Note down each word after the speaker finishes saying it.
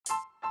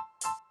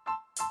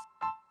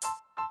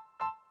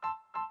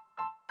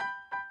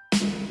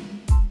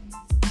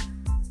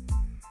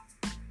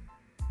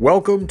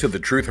Welcome to the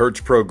Truth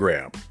Hurts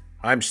program.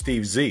 I'm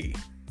Steve Z.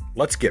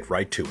 Let's get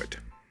right to it.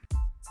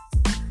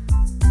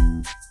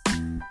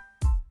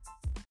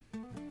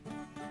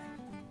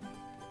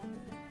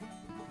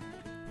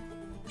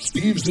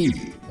 Steve Z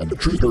and the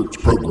Truth Hurts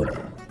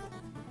program.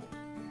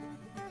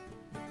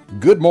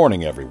 Good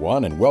morning,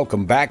 everyone, and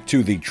welcome back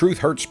to the Truth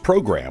Hurts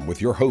program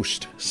with your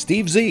host,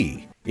 Steve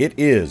Z. It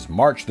is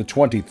March the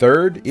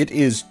 23rd, it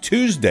is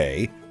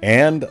Tuesday,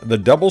 and the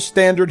double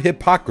standard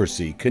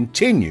hypocrisy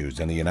continues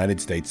in the United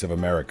States of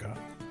America.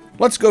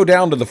 Let's go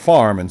down to the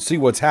farm and see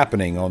what's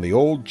happening on the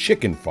old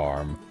chicken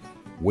farm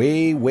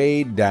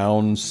way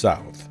down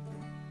south.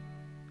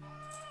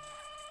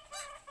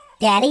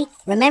 Daddy,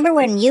 remember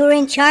when you were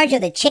in charge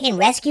of the chicken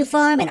rescue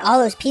farm and all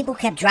those people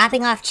kept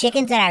dropping off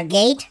chickens at our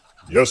gate?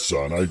 Yes,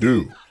 son, I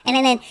do.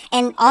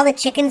 And all the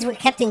chickens were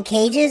kept in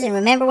cages, and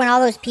remember when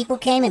all those people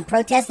came and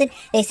protested?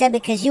 They said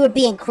because you were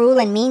being cruel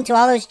and mean to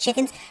all those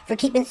chickens for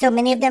keeping so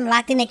many of them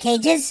locked in the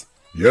cages?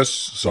 Yes,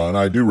 son,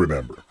 I do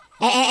remember.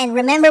 And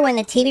remember when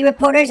the TV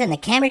reporters and the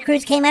camera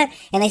crews came out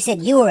and they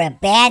said you were a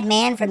bad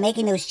man for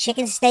making those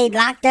chickens stay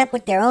locked up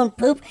with their own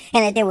poop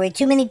and that there were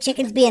too many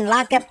chickens being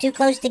locked up too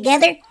close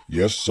together?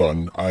 Yes,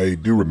 son, I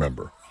do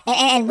remember.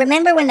 And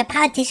remember when the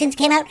politicians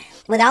came out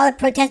with all the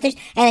protesters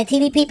and the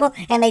TV people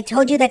and they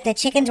told you that the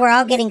chickens were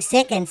all getting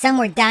sick and some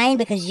were dying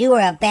because you were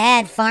a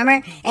bad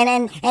farmer?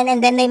 And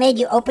then they made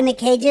you open the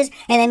cages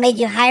and they made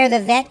you hire the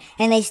vet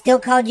and they still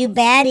called you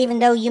bad even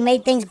though you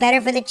made things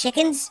better for the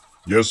chickens?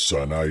 Yes,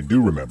 son, I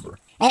do remember.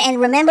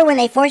 And remember when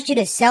they forced you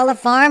to sell the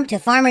farm to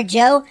Farmer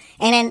Joe?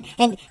 And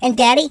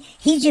Daddy,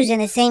 he's using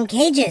the same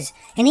cages.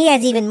 And he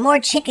has even more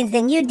chickens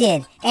than you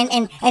did.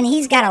 And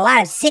he's got a lot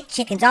of sick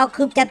chickens all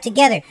cooped up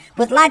together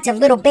with lots of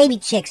little baby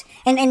chicks.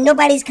 And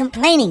nobody's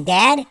complaining,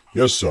 Dad.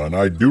 Yes, son,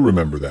 I do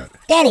remember that.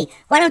 Daddy,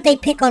 why don't they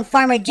pick on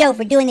Farmer Joe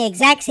for doing the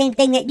exact same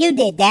thing that you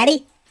did,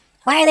 Daddy?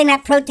 Why are they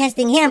not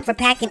protesting him for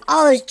packing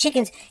all those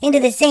chickens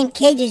into the same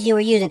cages you were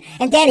using?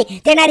 And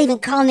Daddy, they're not even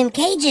calling them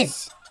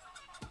cages.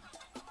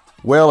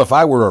 Well, if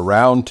I were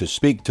around to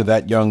speak to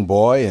that young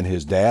boy and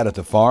his dad at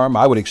the farm,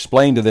 I would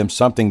explain to them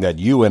something that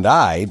you and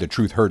I, the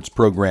Truth Hurts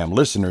program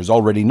listeners,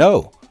 already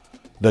know.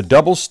 The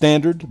double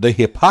standard, the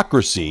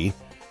hypocrisy,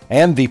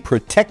 and the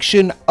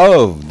protection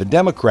of the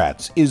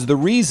Democrats is the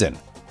reason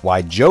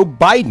why Joe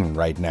Biden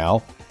right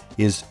now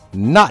is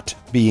not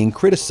being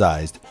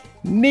criticized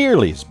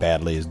nearly as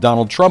badly as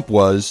Donald Trump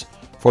was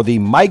for the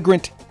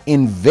migrant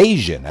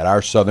invasion at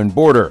our southern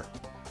border.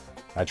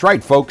 That's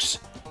right, folks.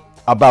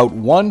 About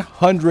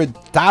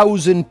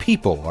 100,000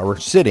 people are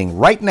sitting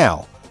right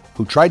now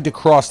who tried to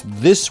cross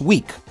this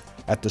week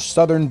at the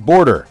southern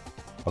border,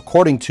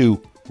 according to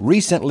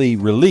recently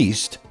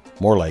released,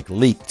 more like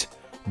leaked,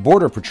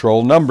 Border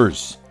Patrol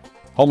numbers.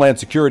 Homeland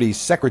Security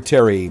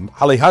Secretary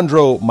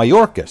Alejandro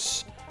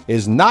Mayorkas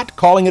is not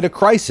calling it a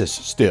crisis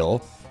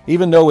still,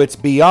 even though it's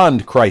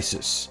beyond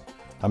crisis.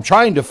 I'm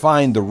trying to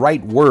find the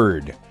right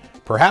word.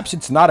 Perhaps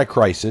it's not a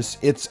crisis,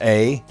 it's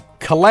a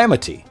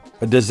calamity,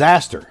 a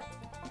disaster.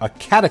 A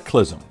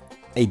cataclysm,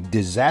 a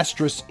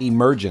disastrous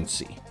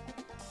emergency.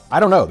 I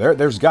don't know,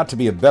 there's got to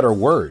be a better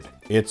word.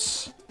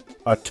 It's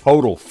a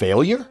total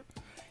failure?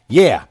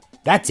 Yeah,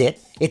 that's it.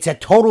 It's a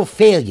total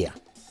failure.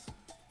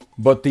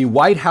 But the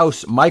White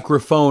House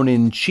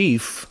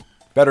microphone-in-chief,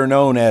 better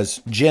known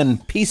as Jen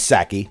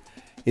Psaki,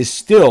 is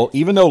still,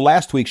 even though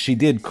last week she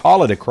did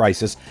call it a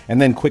crisis and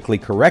then quickly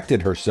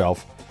corrected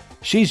herself,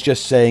 she's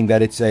just saying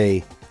that it's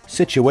a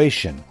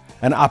situation,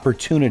 an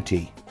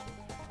opportunity.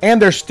 And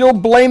they're still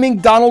blaming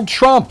Donald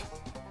Trump.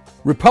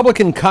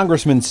 Republican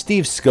Congressman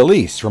Steve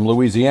Scalise from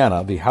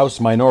Louisiana, the House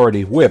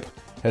Minority Whip,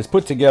 has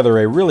put together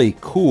a really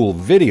cool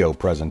video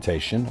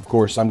presentation. Of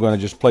course, I'm going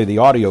to just play the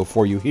audio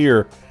for you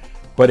here,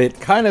 but it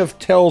kind of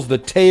tells the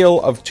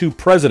tale of two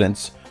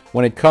presidents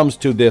when it comes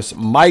to this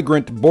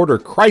migrant border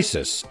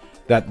crisis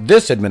that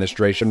this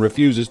administration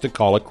refuses to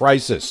call a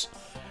crisis.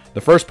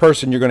 The first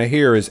person you're going to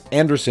hear is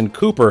Anderson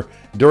Cooper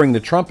during the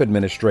Trump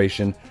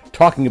administration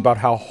talking about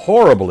how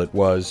horrible it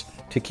was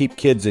to keep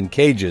kids in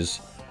cages,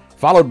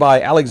 followed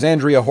by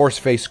Alexandria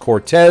Horseface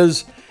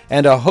Cortez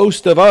and a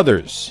host of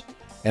others.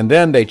 And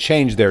then they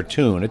change their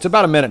tune. It's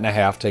about a minute and a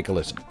half. Take a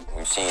listen.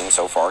 We've seen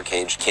so far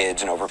caged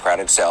kids in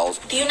overcrowded cells.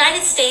 The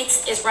United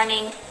States is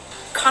running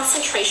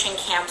concentration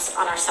camps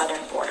on our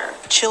southern border.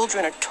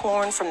 Children are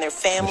torn from their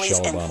families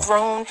and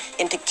thrown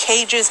into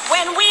cages.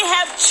 When we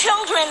have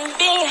children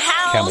being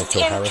housed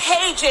in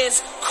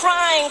cages,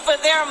 crying for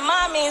their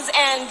mommies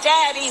and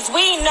daddies,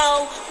 we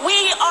know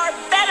we are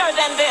better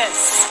than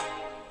this.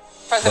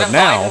 President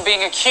Biden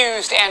being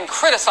accused and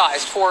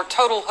criticized for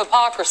total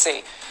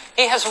hypocrisy.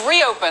 He has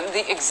reopened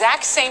the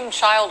exact same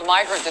child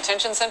migrant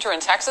detention center in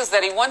Texas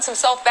that he once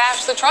himself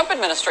bashed the Trump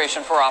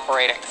administration for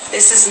operating.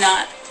 This is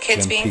not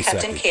kids being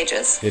kept in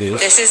cages. It is.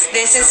 This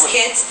is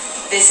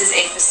kids. This is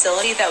a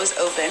facility that was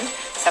opened.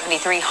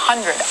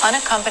 7,300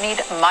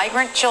 unaccompanied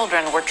migrant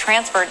children were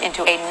transferred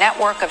into a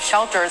network of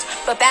shelters.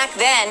 But back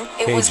then,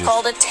 it was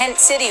called a tent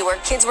city where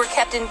kids were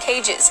kept in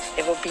cages.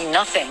 It will be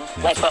nothing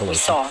like what we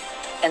saw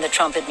and the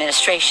Trump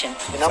administration.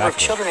 The number of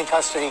children in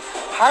custody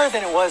higher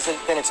than it was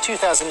than its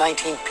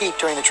 2019 peak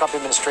during the Trump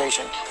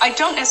administration. I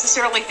don't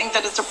necessarily think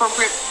that it's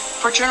appropriate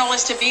for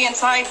journalists to be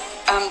inside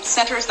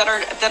centers that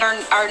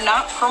are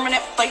not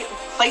permanent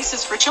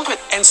places for children.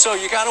 And so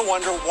you got to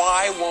wonder,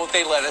 why won't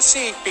they let us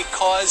see?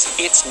 Because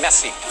it's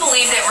messy. Do you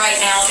believe that right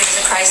now there's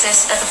a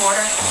crisis at the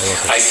border?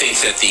 I think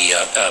that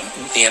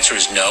the answer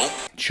is no.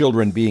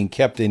 Children being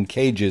kept in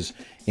cages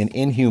in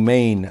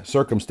inhumane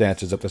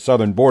circumstances at the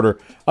southern border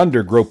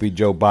under gropey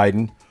Joe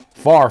Biden.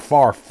 Far,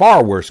 far,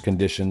 far worse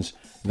conditions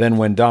than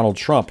when Donald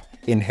Trump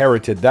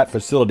inherited that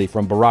facility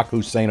from Barack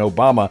Hussein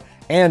Obama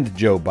and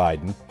Joe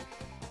Biden.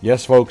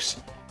 Yes, folks,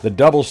 the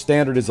double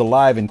standard is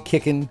alive and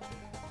kicking,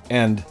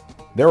 and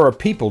there are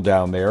people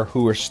down there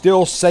who are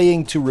still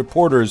saying to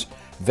reporters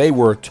they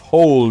were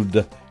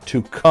told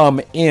to come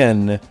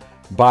in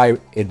by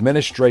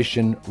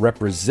administration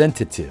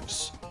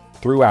representatives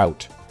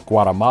throughout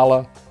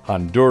Guatemala,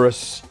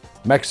 Honduras,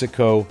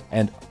 Mexico,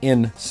 and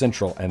in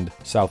Central and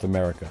South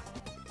America.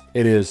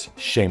 It is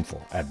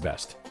shameful at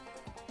best.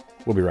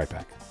 We'll be right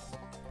back.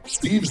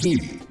 Steve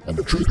Z and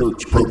the Truth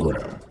Hurts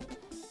program.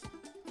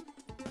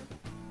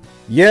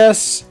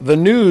 Yes, the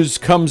news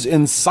comes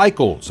in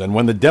cycles, and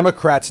when the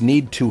Democrats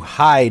need to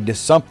hide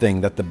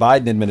something that the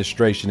Biden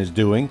administration is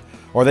doing,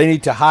 or they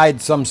need to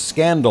hide some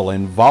scandal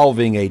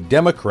involving a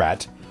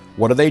Democrat,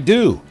 what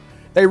do?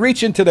 They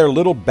reach into their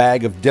little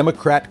bag of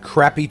Democrat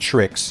crappy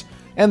tricks,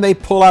 and they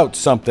pull out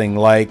something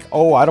like,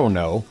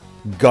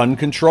 gun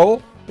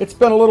control? It's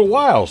been a little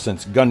while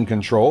since gun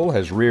control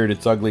has reared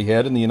its ugly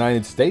head in the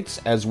United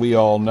States, as we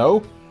all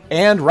know.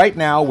 And right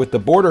now, with the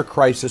border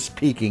crisis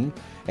peaking,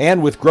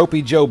 and with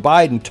gropey Joe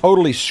Biden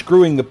totally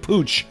screwing the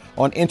pooch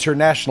on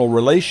international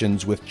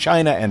relations with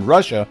China and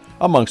Russia,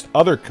 amongst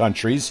other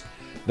countries,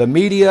 the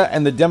media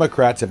and the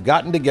Democrats have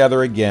gotten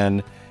together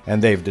again,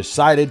 and they've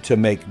decided to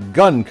make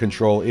gun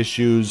control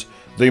issues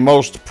the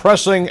most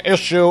pressing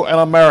issue in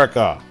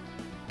America.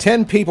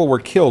 10 people were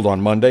killed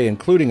on Monday,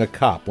 including a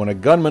cop, when a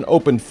gunman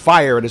opened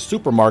fire at a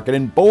supermarket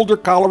in Boulder,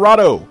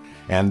 Colorado.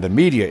 And the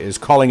media is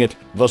calling it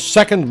the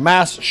second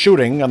mass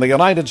shooting in the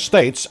United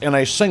States in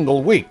a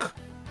single week.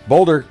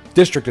 Boulder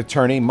District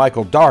Attorney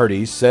Michael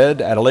Daugherty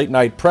said at a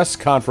late-night press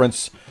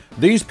conference,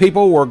 "These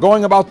people were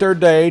going about their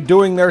day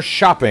doing their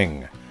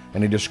shopping."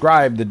 And he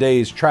described the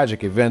day's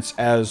tragic events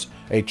as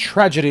a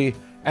tragedy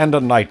and a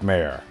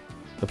nightmare.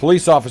 The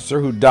police officer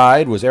who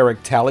died was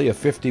Eric Talley, a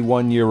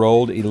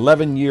 51-year-old,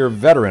 11-year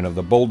veteran of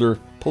the Boulder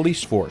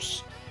Police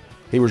Force.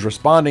 He was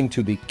responding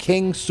to the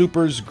King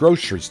Soopers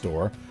grocery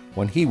store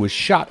when he was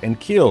shot and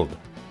killed.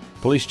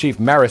 Police Chief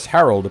Maris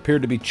Harold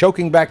appeared to be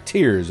choking back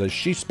tears as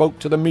she spoke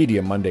to the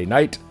media Monday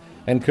night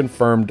and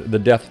confirmed the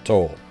death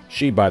toll.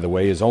 She, by the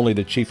way, is only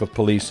the chief of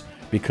police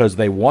because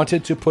they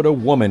wanted to put a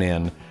woman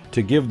in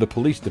to give the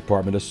police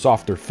department a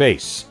softer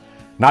face.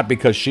 Not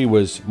because she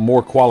was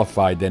more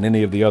qualified than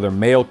any of the other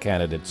male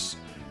candidates.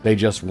 They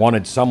just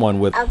wanted someone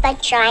with a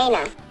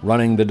vagina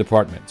running the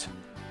department.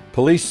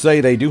 Police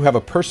say they do have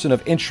a person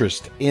of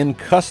interest in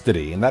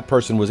custody, and that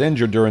person was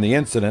injured during the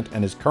incident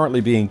and is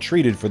currently being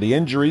treated for the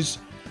injuries,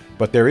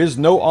 but there is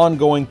no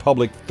ongoing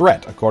public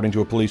threat, according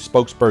to a police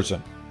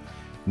spokesperson.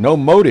 No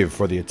motive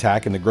for the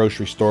attack in the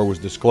grocery store was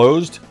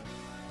disclosed.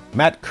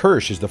 Matt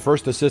Kirsch is the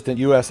first assistant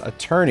U.S.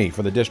 attorney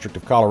for the District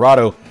of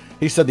Colorado.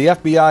 He said the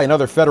FBI and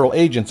other federal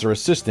agents are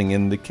assisting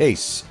in the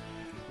case.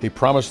 He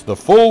promised the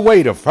full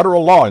weight of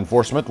federal law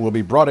enforcement will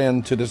be brought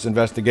into this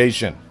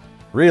investigation.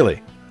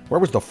 Really? Where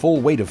was the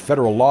full weight of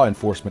federal law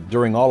enforcement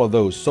during all of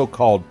those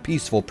so-called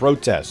peaceful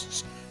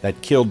protests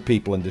that killed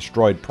people and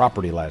destroyed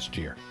property last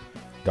year?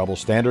 Double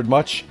standard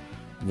much?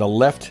 The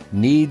left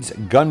needs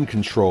gun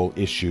control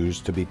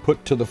issues to be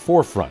put to the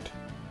forefront.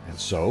 And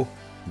so,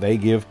 they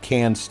give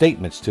canned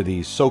statements to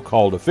these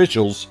so-called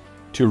officials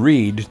to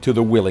read to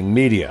the willing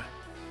media.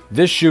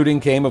 This shooting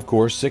came, of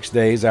course, 6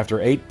 days after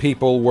 8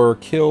 people were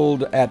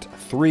killed at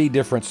 3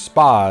 different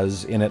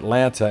spas in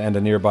Atlanta and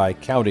a nearby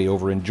county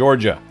over in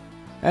Georgia.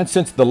 And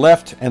since the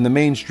left and the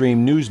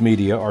mainstream news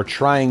media are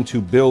trying to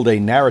build a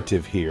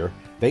narrative here,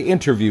 they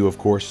interview, of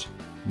course,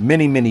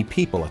 many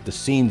people at the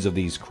scenes of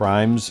these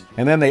crimes,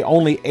 and then they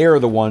only air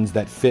the ones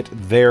that fit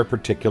their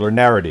particular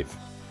narrative.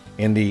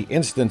 In the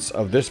instance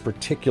of this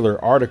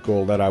particular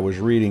article that I was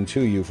reading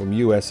to you from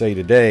USA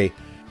Today,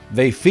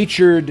 they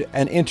featured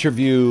an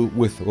interview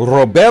with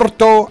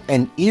Roberto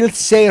and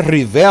Ilse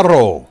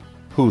Rivero,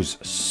 whose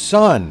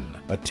son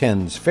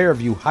attends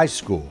Fairview High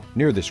School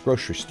near this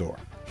grocery store.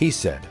 He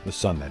said, the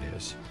son that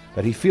is,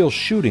 that he feels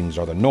shootings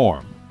are the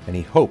norm, and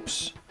he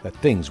hopes that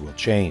things will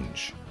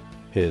change.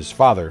 His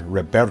father,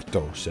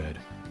 Roberto, said,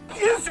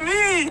 "It's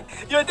me,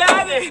 your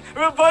daddy,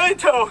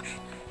 Roberto."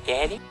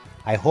 Daddy?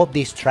 I hope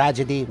this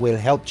tragedy will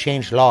help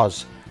change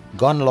laws,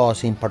 gun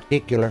laws in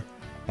particular,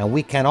 and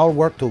we can all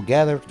work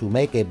together to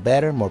make a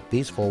better, more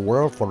peaceful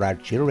world for our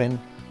children.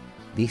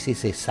 This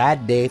is a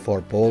sad day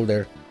for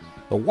Boulder.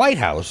 The White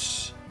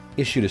House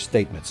issued a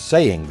statement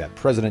saying that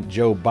President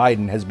Joe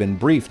Biden has been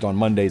briefed on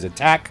Monday's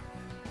attack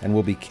and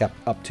will be kept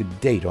up to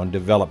date on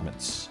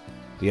developments.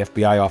 The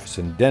FBI office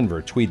in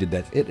Denver tweeted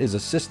that it is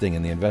assisting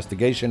in the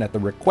investigation at the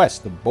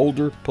request of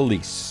Boulder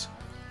police.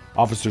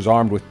 Officers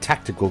armed with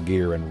tactical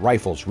gear and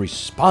rifles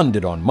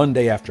responded on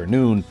Monday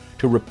afternoon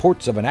to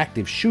reports of an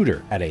active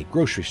shooter at a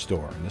grocery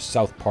store in the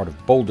south part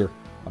of Boulder,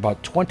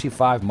 about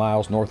 25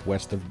 miles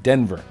northwest of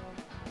Denver.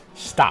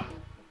 Stop.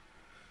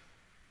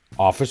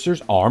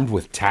 Officers armed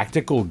with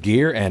tactical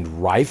gear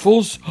and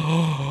rifles?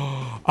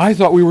 I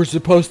thought we were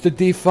supposed to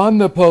defund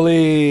the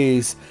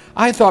police.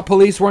 I thought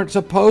police weren't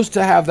supposed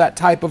to have that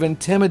type of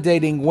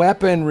intimidating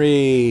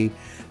weaponry.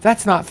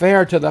 That's not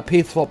fair to the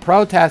peaceful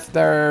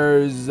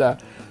protesters.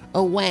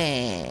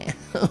 Away.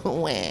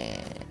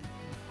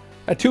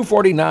 At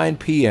 2:49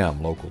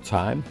 p.m. local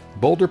time,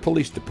 Boulder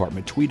Police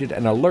Department tweeted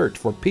an alert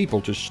for people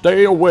to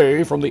stay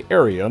away from the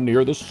area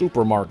near the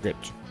supermarket.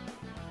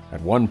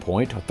 At one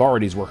point,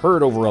 authorities were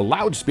heard over a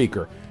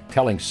loudspeaker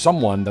telling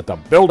someone that the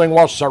building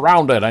was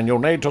surrounded and you'll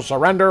need to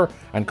surrender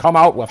and come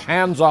out with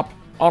hands up,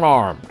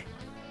 unarmed.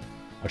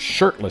 A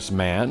shirtless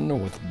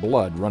man with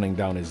blood running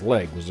down his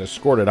leg was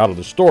escorted out of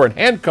the store in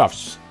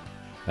handcuffs.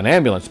 An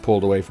ambulance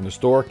pulled away from the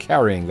store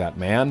carrying that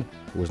man.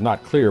 It was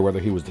not clear whether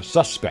he was the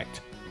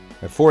suspect.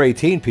 At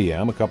 4:18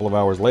 p.m., a couple of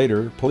hours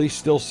later, police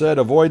still said,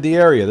 "Avoid the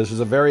area. This is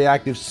a very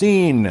active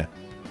scene."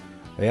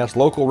 They asked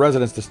local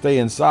residents to stay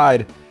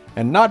inside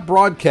and not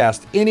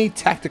broadcast any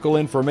tactical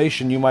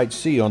information you might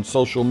see on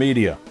social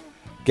media.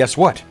 Guess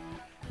what?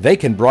 They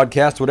can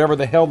broadcast whatever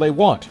the hell they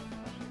want.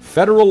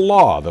 Federal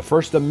law, the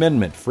First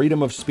Amendment,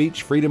 freedom of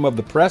speech, freedom of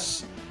the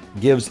press,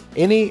 gives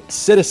any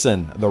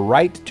citizen the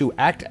right to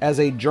act as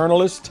a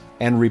journalist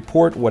and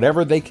report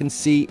whatever they can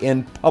see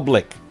in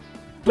public.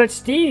 But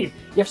Steve,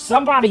 if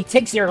somebody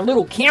takes their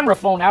little camera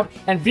phone out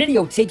and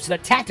videotapes the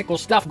tactical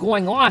stuff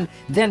going on,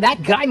 then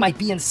that guy might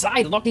be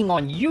inside looking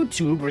on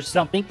YouTube or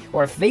something,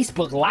 or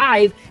Facebook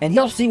Live, and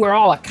he'll see where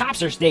all the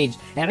cops are staged,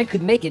 and it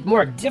could make it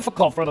more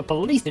difficult for the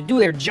police to do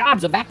their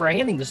jobs of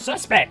apprehending the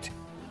suspect.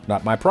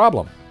 Not my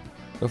problem.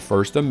 The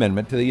First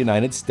Amendment to the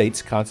United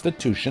States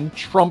Constitution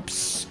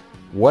trumps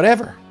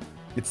whatever.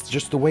 It's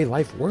just the way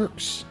life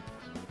works.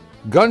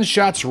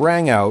 Gunshots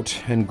rang out,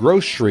 and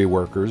grocery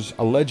workers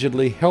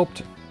allegedly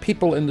helped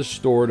people in the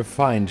store to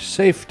find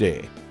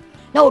safety.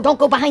 No, don't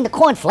go behind the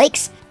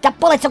cornflakes. The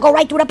bullets will go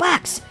right through the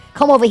box.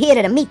 Come over here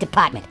to the meat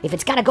department. If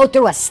it's gotta go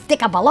through a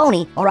stick of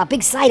bologna or a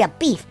big side of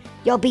beef,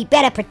 you'll be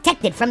better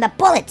protected from the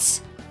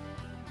bullets.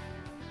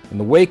 In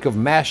the wake of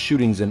mass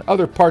shootings in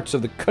other parts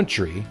of the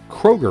country,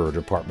 Kroger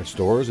department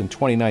stores in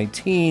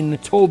 2019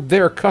 told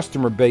their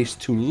customer base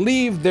to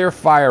leave their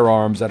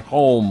firearms at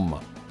home.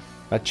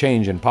 That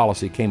change in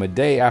policy came a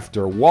day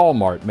after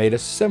Walmart made a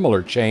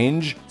similar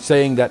change,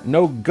 saying that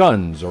no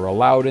guns are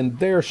allowed in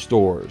their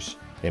stores.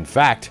 In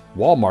fact,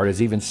 Walmart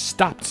has even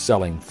stopped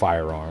selling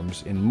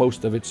firearms in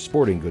most of its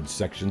sporting goods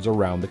sections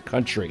around the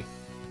country.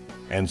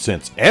 And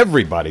since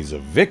everybody's a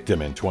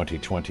victim in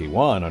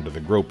 2021 under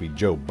the gropey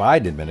Joe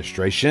Biden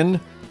administration,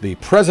 the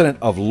president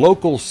of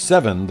Local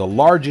 7, the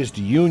largest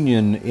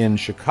union in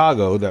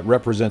Chicago that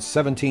represents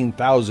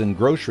 17,000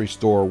 grocery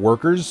store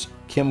workers,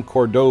 Kim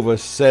Cordova,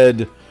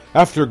 said,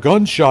 "After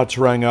gunshots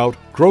rang out,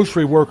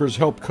 grocery workers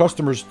helped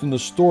customers in the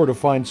store to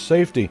find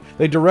safety.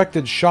 They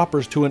directed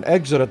shoppers to an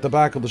exit at the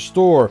back of the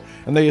store,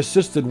 and they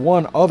assisted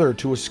one other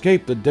to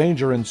escape the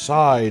danger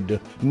inside.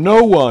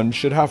 No one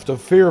should have to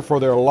fear for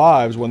their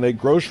lives when they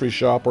grocery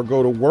shop or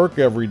go to work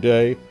every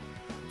day.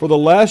 For the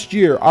last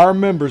year, our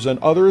members and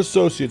other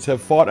associates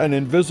have fought an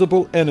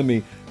invisible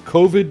enemy,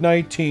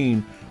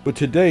 COVID-19, but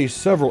today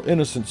several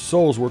innocent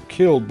souls were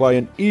killed by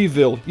an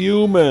evil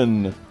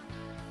human."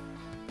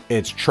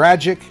 It's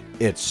tragic.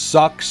 It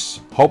sucks.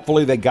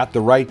 Hopefully they got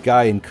the right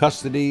guy in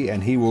custody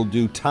and he will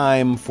do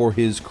time for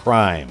his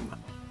crime.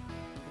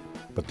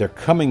 But they're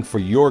coming for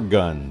your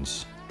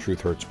guns,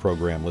 Truth Hurts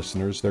program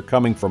listeners. They're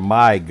coming for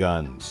my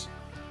guns.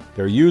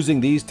 They're using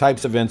these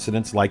types of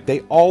incidents, like they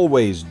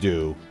always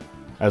do,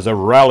 as a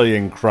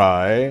rallying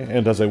cry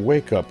and as a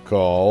wake-up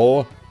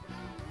call.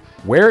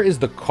 Where is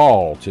the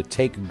call to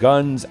take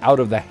guns out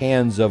of the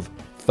hands of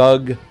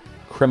thug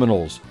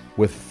criminals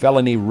with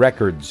felony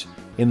records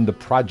in the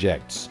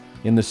projects,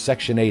 in the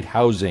Section 8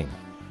 housing,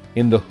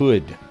 in the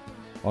hood,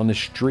 on the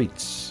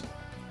streets?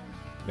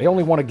 They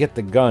only want to get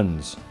the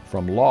guns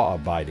from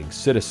law-abiding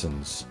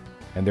citizens,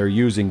 and they're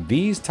using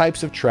these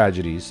types of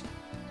tragedies,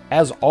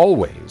 as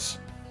always,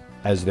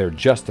 as their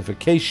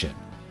justification,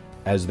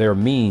 as their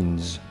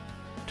means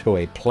to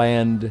a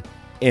planned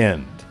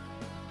end,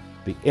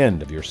 the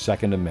end of your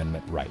Second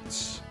Amendment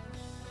rights.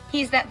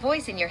 He's that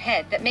voice in your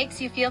head that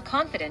makes you feel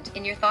confident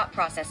in your thought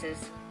processes.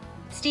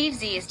 Steve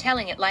Z is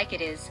telling it like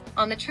it is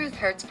on the Truth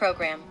Hurts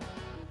program.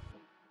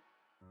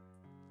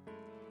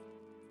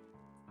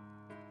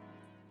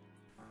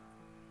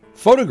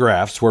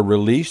 Photographs were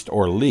released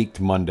or leaked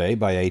Monday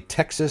by a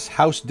Texas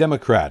House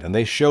Democrat, and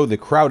they show the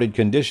crowded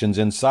conditions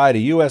inside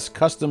a U.S.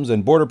 Customs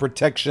and Border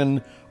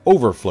Protection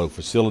overflow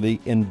facility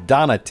in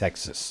Donna,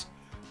 Texas,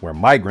 where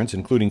migrants,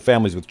 including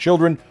families with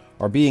children,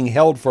 are being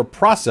held for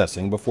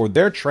processing before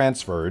they're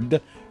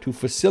transferred to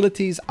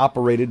facilities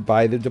operated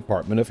by the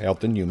Department of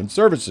Health and Human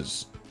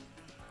Services.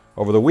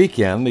 Over the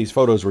weekend, these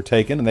photos were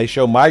taken, and they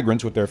show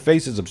migrants with their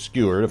faces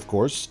obscured, of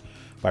course,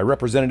 by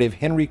Representative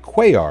Henry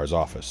Cuellar's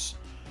office,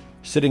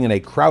 sitting in a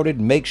crowded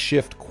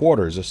makeshift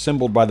quarters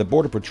assembled by the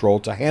Border Patrol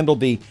to handle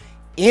the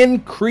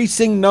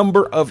increasing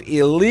number of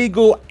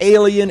illegal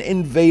alien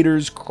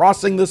invaders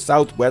crossing the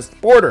southwest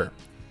border.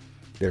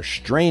 They're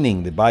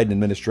straining the Biden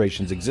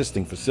administration's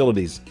existing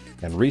facilities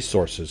and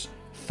resources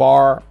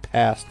far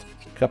past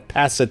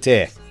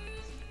capacity.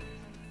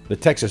 The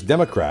Texas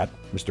Democrat,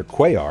 Mr.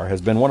 Cuellar,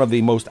 has been one of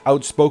the most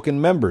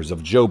outspoken members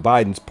of Joe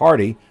Biden's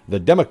party, the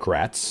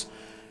Democrats,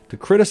 to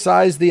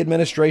criticize the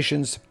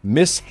administration's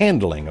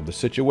mishandling of the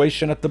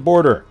situation at the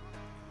border.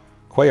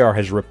 Cuellar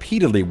has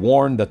repeatedly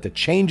warned that the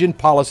change in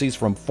policies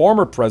from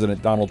former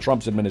President Donald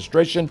Trump's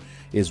administration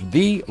is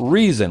the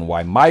reason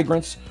why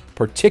migrants,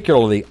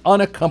 particularly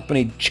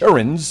unaccompanied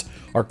children,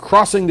 are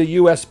crossing the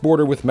U.S.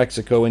 border with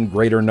Mexico in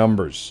greater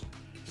numbers.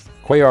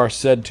 Cuellar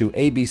said to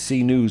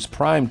ABC News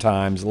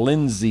Primetime's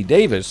Lindsay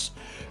Davis,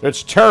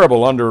 "It's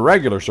terrible under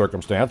regular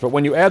circumstance, but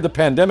when you add the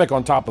pandemic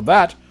on top of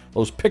that,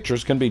 those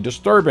pictures can be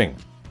disturbing."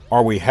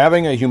 Are we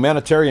having a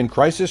humanitarian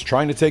crisis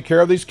trying to take care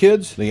of these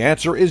kids? The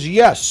answer is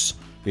yes.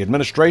 The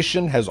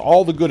administration has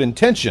all the good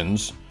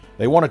intentions.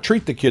 They want to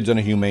treat the kids in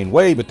a humane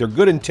way, but their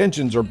good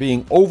intentions are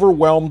being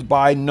overwhelmed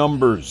by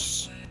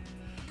numbers.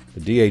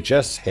 The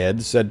DHS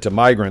head said to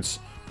migrants,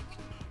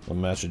 "The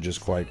message is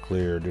quite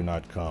clear, do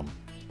not come."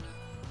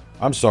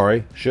 I'm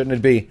sorry, shouldn't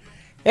it be,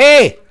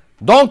 "Hey,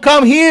 don't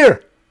come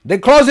here. They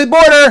close the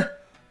border.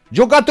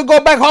 You got to go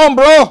back home,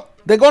 bro.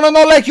 They're gonna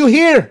not let you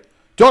here.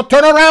 Don't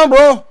turn around,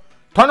 bro.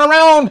 Turn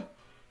around."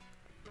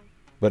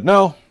 But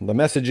no, the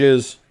message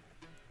is,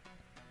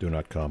 do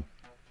not come.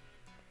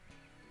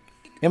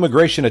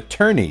 Immigration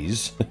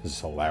attorneys, this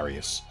is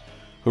hilarious,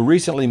 who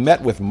recently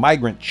met with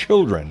migrant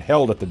children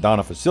held at the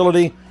Donna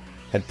facility,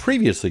 had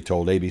previously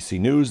told ABC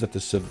News that the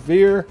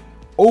severe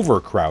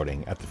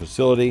overcrowding at the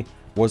facility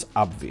was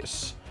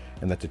obvious,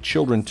 and that the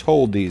children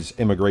told these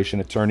immigration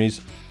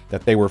attorneys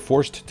that they were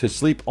forced to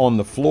sleep on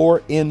the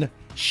floor in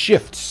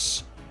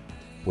shifts,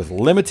 with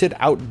limited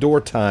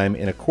outdoor time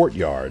in a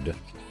courtyard,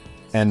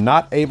 and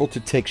not able to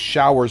take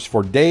showers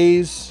for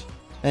days,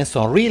 and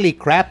some really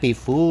crappy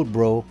food,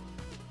 bro.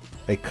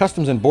 A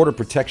Customs and Border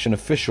Protection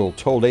official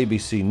told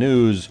ABC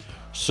News,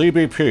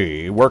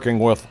 "CBP, working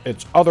with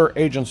its other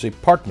agency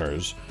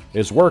partners,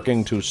 is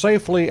working to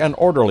safely and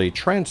orderly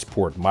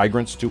transport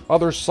migrants to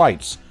other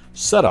sites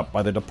set up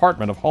by the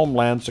Department of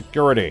Homeland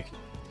Security."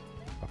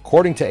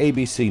 According to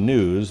ABC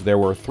News, there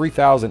were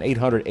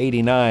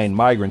 3,889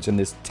 migrants in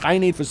this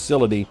tiny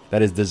facility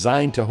that is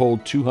designed to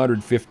hold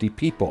 250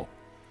 people.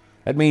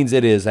 That means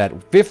it is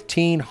at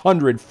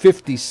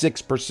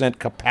 1,556%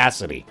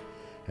 capacity.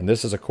 And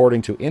this is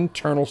according to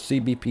internal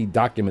CBP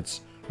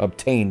documents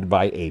obtained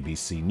by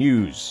ABC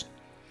News.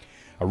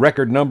 A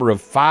record number of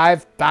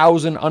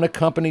 5,000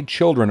 unaccompanied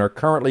children are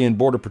currently in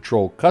Border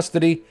Patrol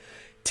custody.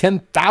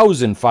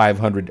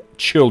 10,500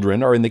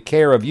 children are in the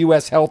care of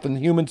U.S. Health and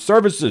Human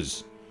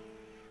Services.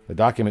 The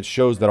document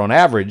shows that on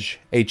average,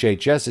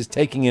 HHS is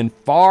taking in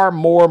far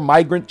more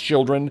migrant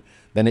children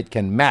than it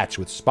can match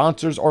with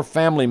sponsors or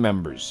family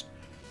members.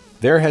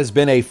 There has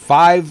been a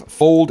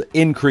 5-fold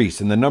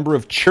increase in the number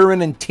of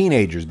children and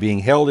teenagers being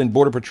held in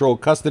Border Patrol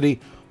custody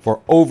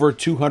for over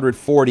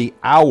 240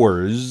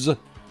 hours,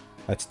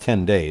 that's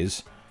 10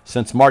 days,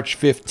 since March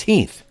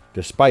 15th,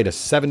 despite a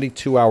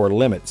 72-hour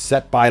limit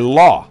set by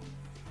law.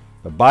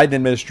 The Biden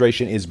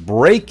administration is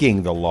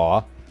breaking the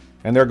law,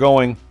 and they're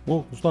going,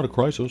 "Well, it's not a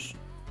crisis.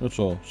 It's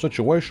a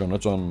situation.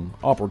 It's an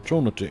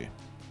opportunity."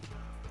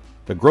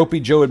 The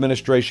Gropey Joe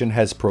administration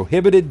has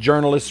prohibited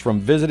journalists from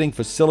visiting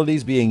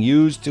facilities being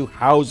used to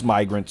house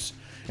migrants,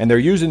 and they're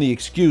using the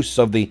excuse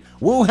of the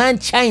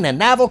Wuhan, China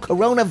novel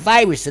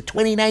coronavirus of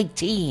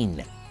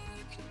 2019.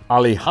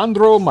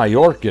 Alejandro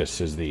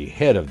Mayorkas is the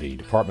head of the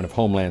Department of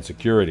Homeland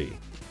Security,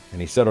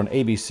 and he said on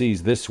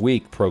ABC's This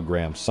Week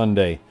program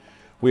Sunday,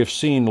 "We have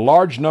seen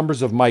large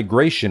numbers of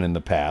migration in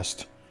the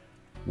past.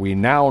 We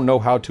now know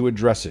how to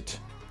address it.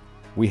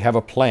 We have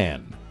a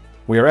plan.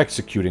 We are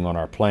executing on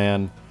our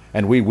plan,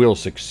 and we will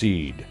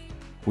succeed.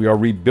 We are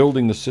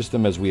rebuilding the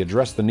system as we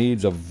address the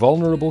needs of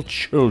vulnerable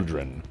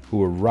children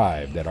who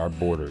arrived at our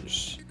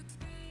borders."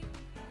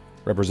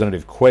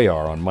 Representative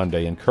Cuellar on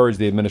Monday encouraged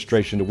the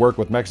administration to work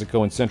with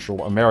Mexico and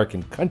Central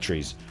American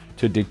countries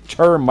to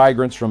deter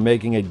migrants from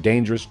making a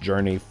dangerous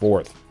journey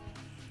forth.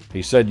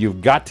 He said,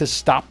 "You've got to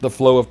stop the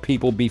flow of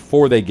people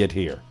before they get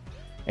here.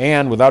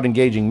 And without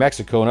engaging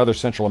Mexico and other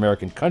Central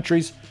American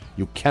countries,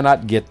 you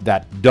cannot get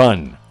that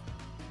done."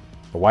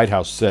 The White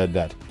House said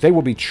that they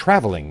will be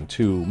traveling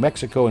to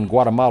Mexico and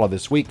Guatemala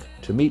this week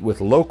to meet with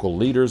local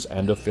leaders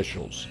and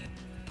officials.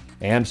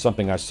 And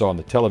something I saw on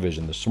the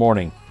television this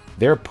morning,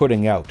 they're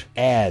putting out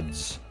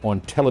ads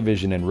on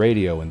television and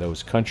radio in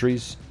those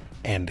countries,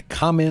 and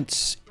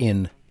comments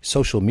in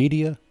social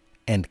media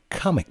and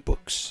comic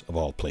books, of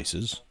all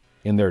places,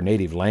 in their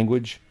native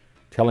language,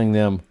 telling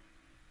them,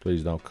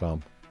 "Please don't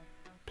come.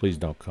 Please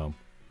don't come.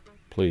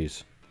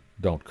 Please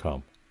don't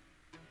come."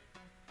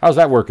 How's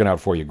that working out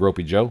for you,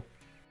 Gropey Joe?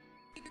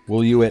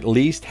 Will you at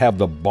least have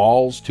the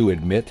balls to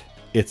admit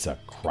it's a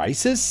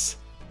crisis?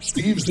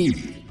 Steve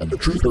Z and the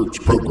Truth Hurts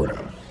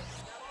program.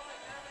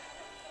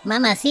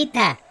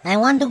 Mamacita, I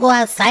want to go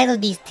outside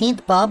of this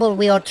tint bubble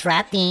we are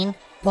trapped in.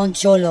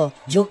 Poncholo,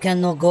 you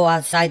cannot go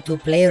outside to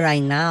play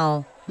right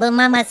now. But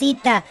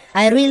Mamacita,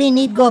 I really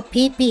need go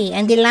pee-pee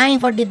and the line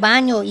for the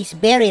baño is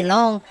very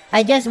long.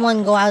 I just want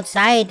to go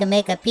outside to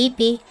make a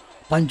pee-pee.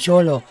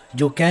 Pancholo,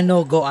 you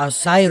cannot go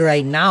outside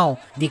right now.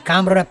 The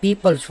camera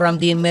people from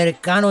the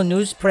Americano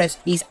News Press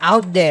is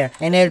out there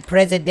and El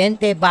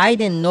Presidente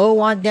Biden no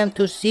want them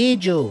to see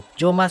you.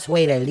 You must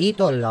wait a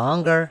little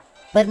longer.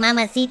 But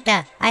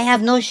Mamacita, I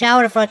have no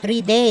shower for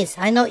 3 days.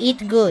 I no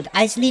eat good.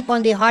 I sleep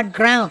on the hard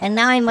ground and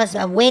now I must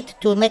wait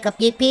to make a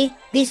pee-pee?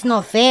 This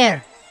no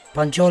fair.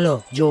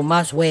 Pancholo, you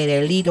must wait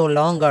a little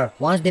longer.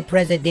 Once the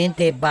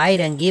Presidente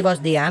Biden give us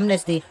the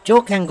amnesty,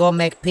 you can go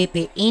make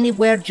pee-pee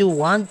anywhere you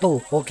want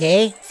to,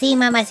 okay? See,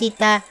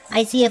 Mamacita,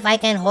 I see if I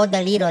can hold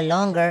a little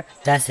longer.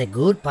 That's a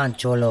good,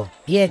 Pancholo.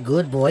 Be a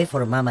good boy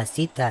for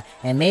Mamacita,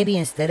 and maybe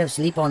instead of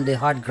sleep on the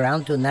hard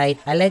ground tonight,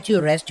 I'll let you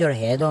rest your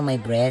head on my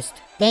breast.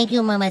 Thank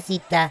you,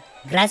 Mamacita.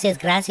 Gracias,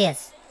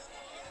 gracias.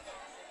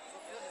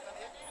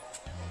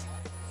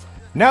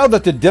 Now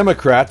that the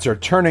Democrats are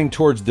turning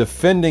towards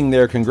defending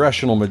their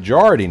congressional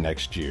majority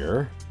next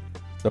year,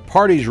 the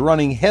party's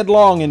running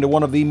headlong into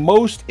one of the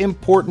most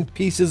important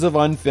pieces of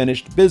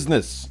unfinished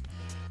business: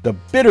 the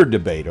bitter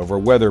debate over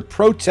whether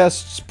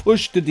protests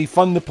pushed to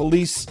defund the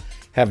police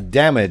have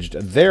damaged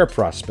their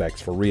prospects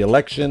for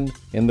re-election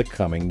in the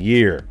coming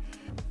year.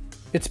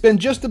 It's been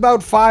just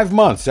about 5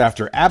 months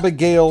after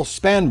Abigail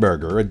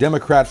Spanberger, a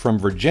Democrat from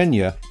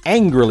Virginia,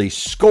 angrily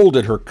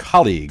scolded her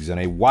colleagues in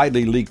a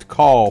widely leaked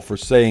call for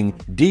saying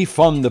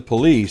defund the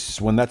police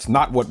when that's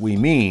not what we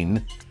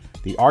mean.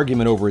 The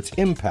argument over its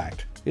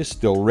impact is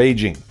still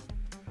raging.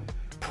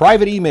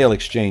 Private email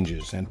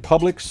exchanges and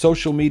public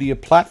social media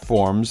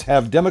platforms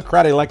have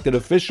Democrat elected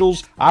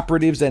officials,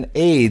 operatives, and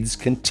aides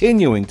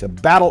continuing to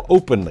battle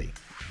openly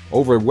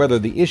over whether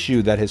the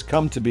issue that has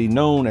come to be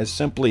known as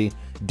simply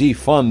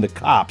defund the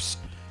cops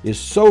is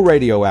so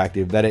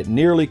radioactive that it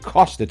nearly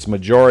cost its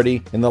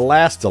majority in the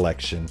last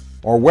election,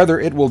 or whether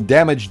it will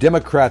damage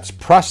Democrats'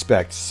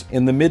 prospects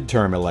in the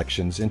midterm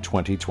elections in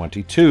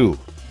 2022.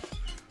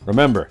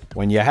 Remember,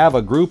 when you have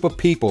a group of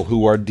people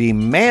who are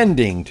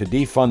demanding to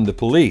defund the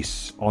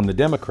police on the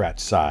Democrat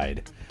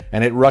side,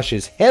 and it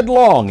rushes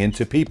headlong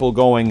into people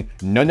going,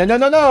 no, no, no,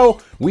 no, no,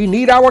 we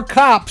need our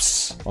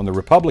cops on the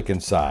Republican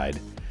side,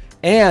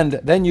 and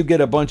then you get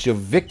a bunch of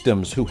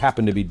victims who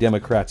happen to be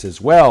Democrats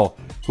as well,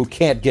 who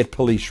can't get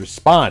police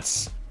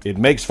response, it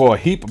makes for a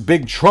heap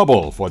big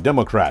trouble for a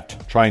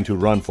Democrat trying to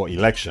run for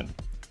election.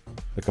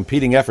 The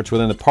competing efforts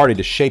within the party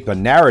to shape a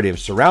narrative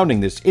surrounding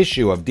this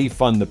issue of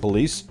defund the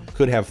police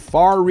could have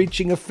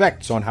far-reaching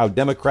effects on how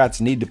Democrats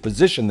need to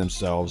position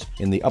themselves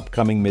in the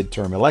upcoming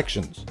midterm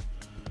elections.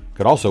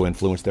 Could also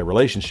influence their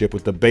relationship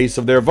with the base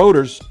of their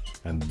voters,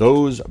 and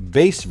those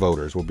base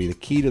voters will be the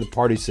key to the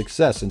party's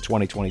success in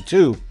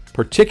 2022,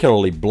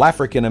 particularly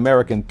Blafrican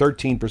American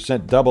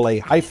 13%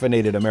 AA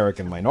hyphenated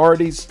American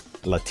minorities,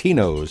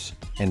 Latinos,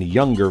 and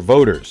younger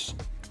voters.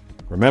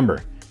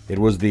 Remember, it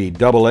was the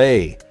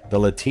AA, the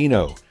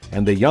Latino,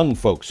 and the young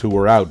folks who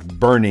were out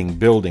burning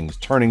buildings,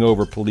 turning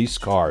over police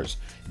cars,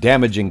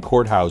 damaging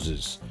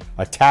courthouses,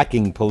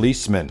 attacking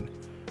policemen,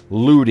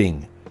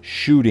 looting,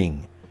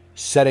 shooting,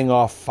 setting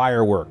off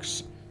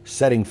fireworks,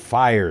 setting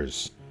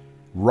fires,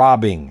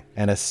 robbing,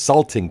 and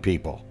assaulting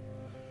people.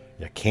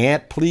 You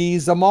can't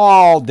please them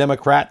all,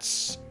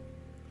 Democrats.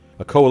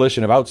 A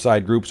coalition of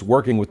outside groups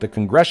working with the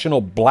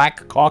Congressional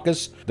Black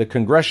Caucus, the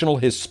Congressional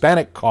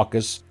Hispanic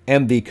Caucus,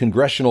 and the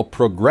Congressional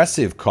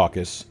Progressive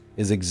Caucus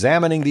is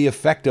examining the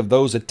effect of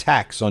those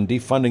attacks on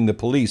defunding the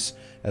police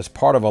as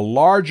part of a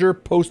larger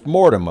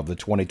post-mortem of the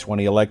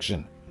 2020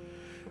 election.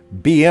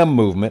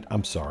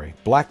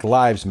 Black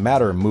Lives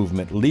Matter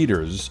movement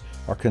leaders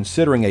are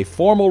considering a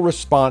formal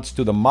response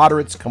to the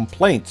moderates'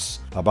 complaints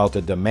about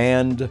the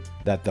demand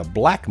that the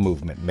black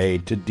movement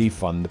made to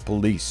defund the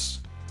police.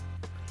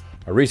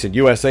 A recent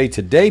USA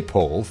Today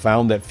poll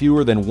found that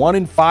fewer than 1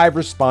 in 5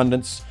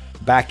 respondents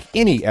back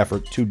any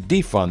effort to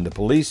defund the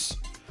police,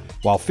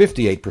 while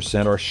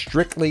 58% are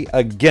strictly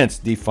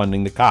against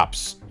defunding the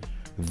cops.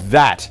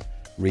 That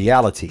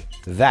reality,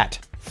 that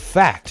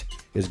fact,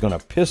 is going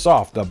to piss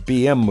off the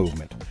BM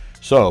movement.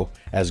 So,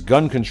 as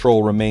gun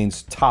control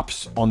remains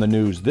tops on the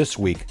news this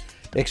week,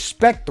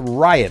 expect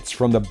riots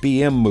from the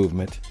BM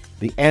movement,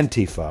 the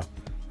Antifa,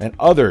 and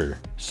other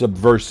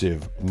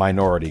subversive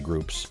minority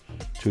groups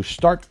to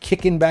start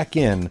kicking back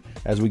in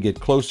as we get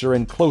closer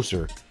and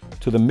closer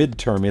to the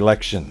midterm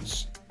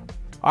elections.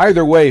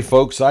 Either way,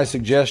 folks, I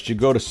suggest you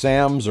go to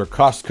Sam's or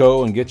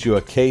Costco and get you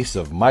a case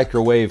of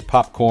microwave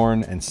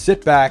popcorn and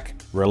sit back,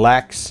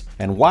 relax,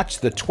 and watch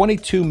the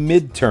 22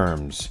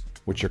 midterms,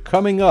 which are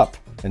coming up,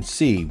 and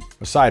see,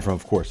 aside from,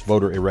 of course,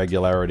 voter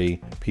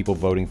irregularity, people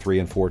voting 3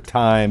 and 4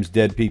 times,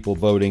 dead people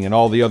voting, and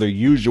all the other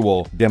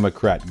usual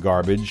Democrat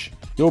garbage,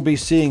 you'll be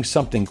seeing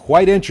something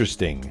quite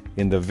interesting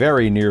in the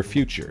very near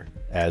future.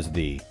 as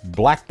the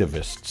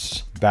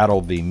Blacktivists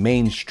battle the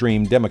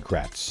mainstream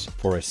Democrats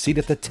for a seat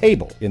at the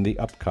table in the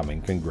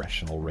upcoming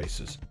congressional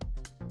races.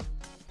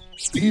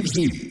 Steve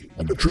Z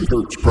and the Truth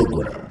Hurts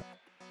program.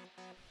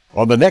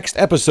 On the next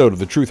episode of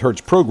the Truth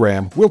Hurts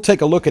program, we'll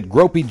take a look at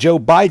Gropey Joe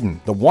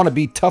Biden, the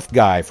wannabe tough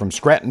guy from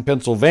Scranton,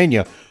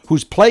 Pennsylvania,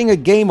 who's playing a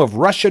game of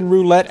Russian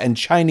roulette and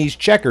Chinese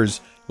checkers,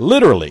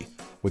 literally,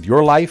 with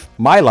your life,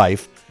 my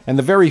life, and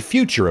the very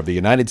future of the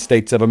United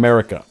States of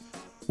America.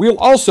 We'll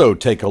also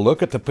take a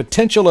look at the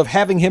potential of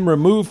having him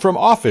removed from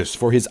office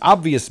for his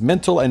obvious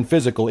mental and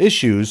physical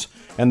issues,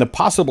 and the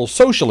possible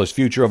socialist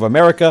future of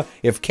America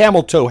if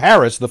Camel Toe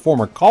Harris, the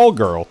former call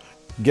girl,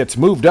 gets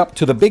moved up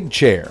to the big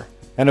chair.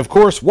 And of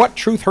course, what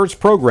Truth Hurts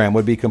program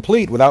would be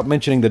complete without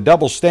mentioning the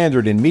double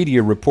standard in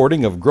media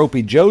reporting of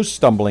Gropey Joe's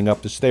stumbling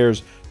up the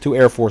stairs to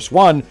Air Force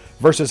One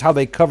versus how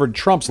they covered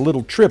Trump's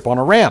little trip on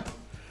a ramp.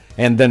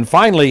 And then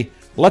finally,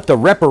 let the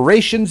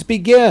reparations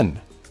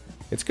begin.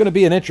 It's going to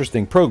be an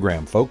interesting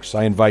program, folks.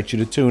 I invite you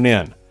to tune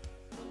in.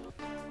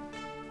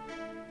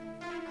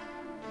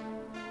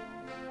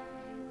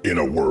 In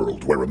a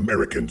world where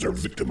Americans are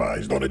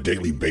victimized on a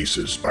daily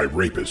basis by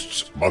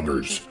rapists,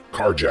 muggers,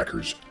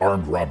 carjackers,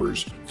 armed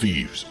robbers,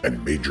 thieves,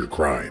 and major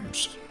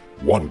crimes,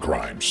 one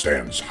crime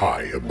stands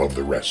high above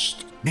the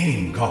rest.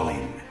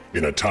 Name-calling.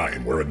 In a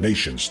time where a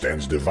nation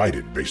stands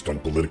divided based on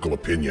political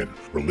opinion,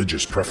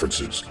 religious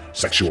preferences,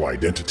 sexual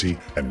identity,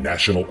 and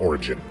national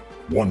origin,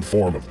 one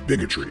form of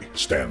bigotry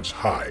stands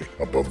high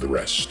above the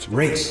rest.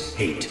 Race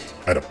hate.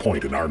 At a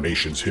point in our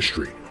nation's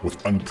history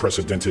with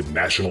unprecedented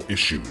national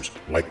issues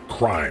like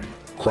crime,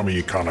 crummy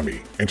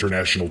economy,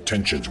 international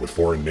tensions with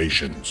foreign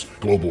nations,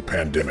 global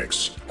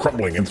pandemics,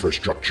 crumbling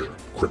infrastructure,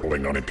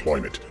 crippling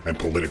unemployment, and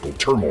political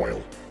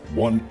turmoil,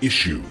 one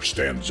issue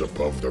stands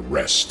above the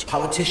rest.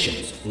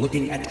 Politicians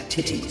looking at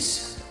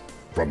titties.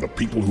 From the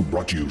people who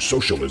brought you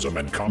socialism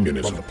and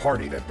communism, from the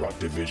party that brought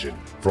division,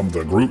 from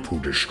the group who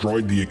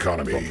destroyed the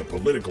economy, from the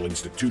political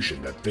institution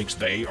that thinks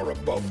they are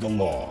above the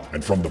law,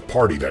 and from the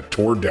party that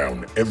tore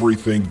down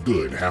everything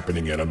good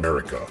happening in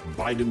America,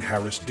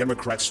 Biden-Harris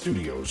Democrat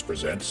Studios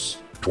presents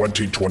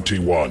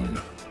 2021,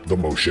 The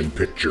Motion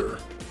Picture.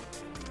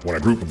 When a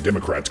group of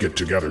Democrats get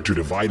together to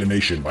divide a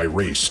nation by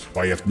race,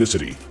 by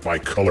ethnicity, by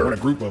color. When a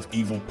group of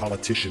evil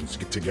politicians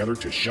get together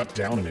to shut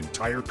down an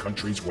entire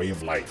country's way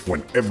of life.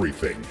 When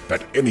everything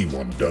that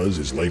anyone does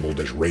is labeled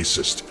as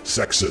racist,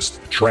 sexist,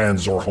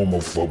 trans, or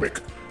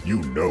homophobic.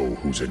 You know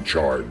who's in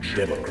charge.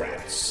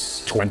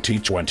 Democrats.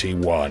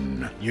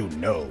 2021. You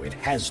know it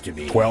has to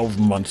be 12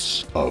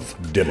 months of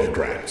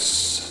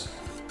Democrats.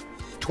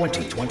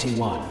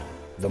 2021.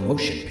 The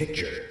Motion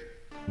Picture.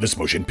 This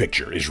motion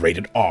picture is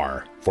rated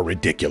R for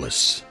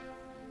ridiculous.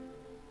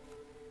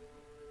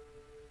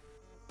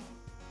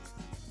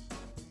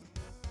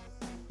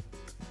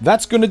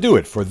 That's going to do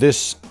it for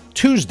this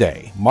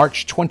Tuesday,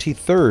 March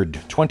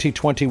 23rd,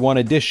 2021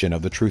 edition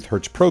of the Truth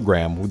Hurts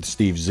program with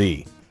Steve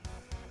Z.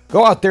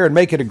 Go out there and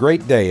make it a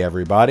great day,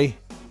 everybody.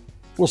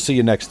 We'll see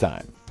you next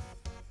time.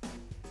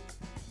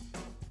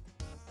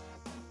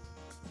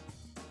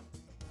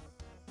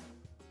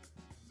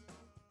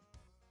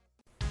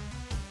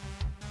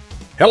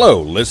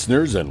 Hello,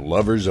 listeners and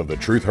lovers of the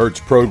Truth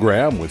Hurts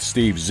program with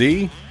Steve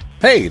Z.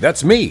 Hey,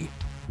 that's me.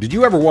 Did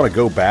you ever want to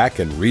go back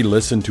and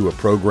re-listen to a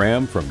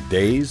program from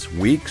days,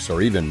 weeks,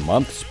 or even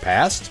months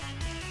past?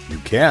 You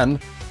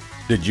can.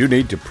 Did you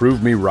need to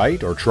prove me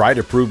right or try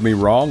to prove me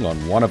wrong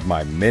on one of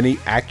my many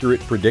accurate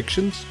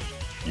predictions?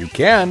 You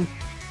can.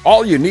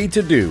 All you need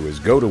to do is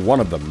go to one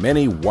of the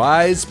many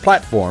wise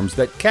platforms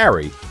that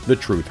carry the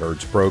Truth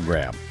Hurts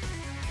program.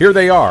 Here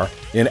they are,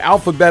 in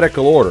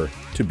alphabetical order,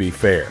 to be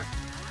fair.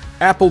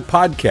 Apple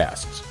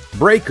Podcasts,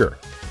 Breaker,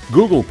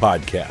 Google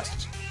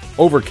Podcasts,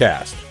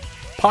 Overcast,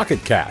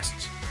 Pocket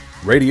Casts,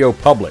 Radio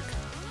Public,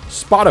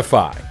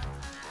 Spotify,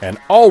 and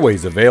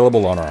always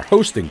available on our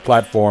hosting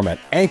platform at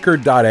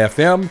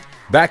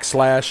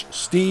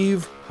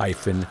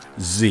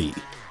anchor.fm/Steve-Z.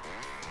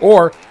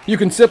 Or you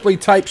can simply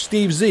type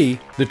Steve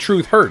Z, The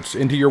Truth Hurts,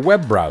 into your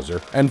web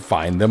browser and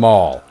find them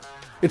all.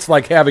 It's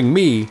like having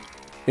me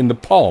in the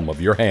palm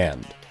of your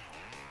hand.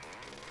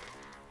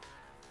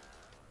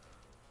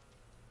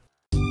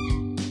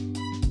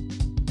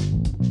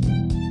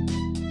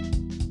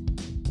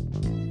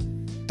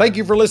 Thank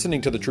you for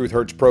listening to the Truth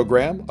Hurts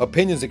program.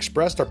 Opinions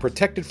expressed are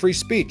protected free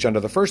speech under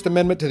the First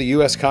Amendment to the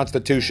U.S.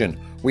 Constitution.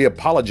 We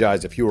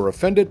apologize if you were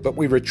offended, but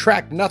we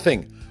retract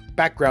nothing.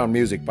 Background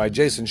music by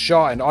Jason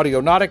Shaw and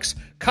Audionautics.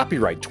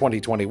 Copyright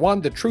 2021,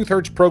 the Truth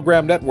Hurts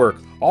Program Network.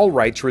 All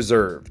rights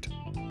reserved.